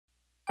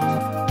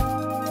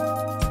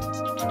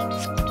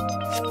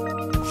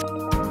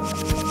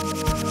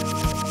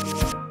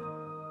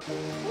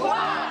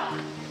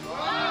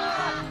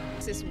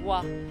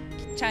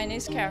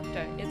Chinese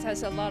character. It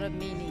has a lot of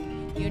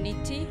meaning: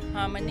 unity,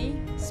 harmony,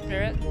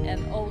 spirit,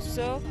 and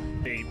also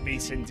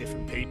meeting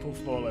different people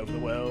from all over the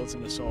world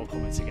and us all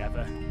coming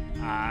together.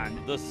 And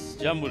this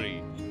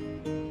Jamboree,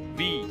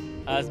 we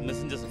as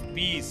messengers of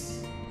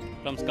peace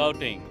from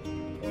scouting,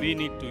 we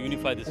need to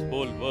unify this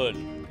whole world.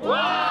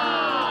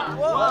 Wow!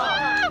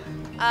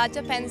 Wow!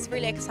 Japan is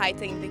really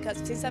exciting because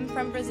since I'm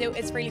from Brazil,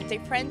 it's really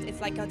different. It's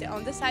like on the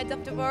other side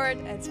of the world.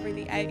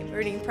 I'm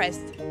really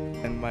impressed.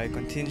 And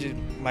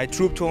my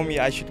troop told me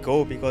I should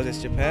go because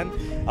it's Japan.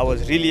 I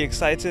was really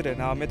excited, and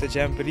now I'm at the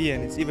Jamboree,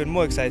 and it's even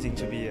more exciting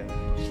to be here.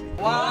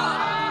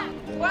 Wow!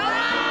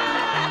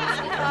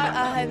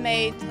 I have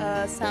made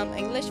some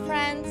English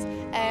friends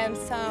and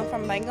some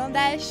from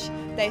Bangladesh.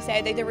 They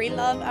say they really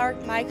love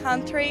my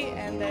country,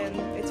 and then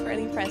it's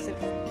really impressive.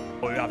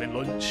 We were having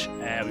lunch,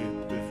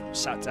 we've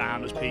sat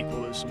down as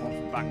people, as someone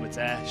from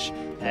Bangladesh,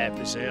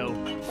 Brazil,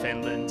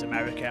 Finland,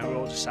 America, and we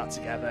all just sat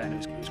together, and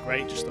it was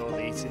great just all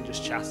eating,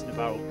 just chatting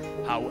about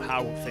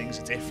how things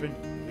are different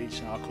in each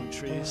of our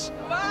countries.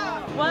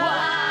 Wow!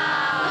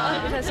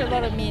 Wow! It has a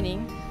lot of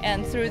meaning,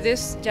 and through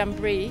this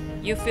Jamboree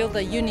you feel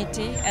the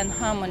unity and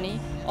harmony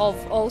of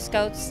all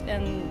scouts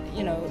and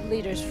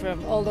leaders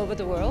from all over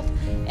the world,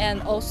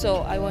 and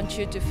also I want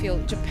you to feel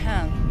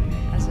Japan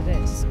as it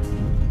is.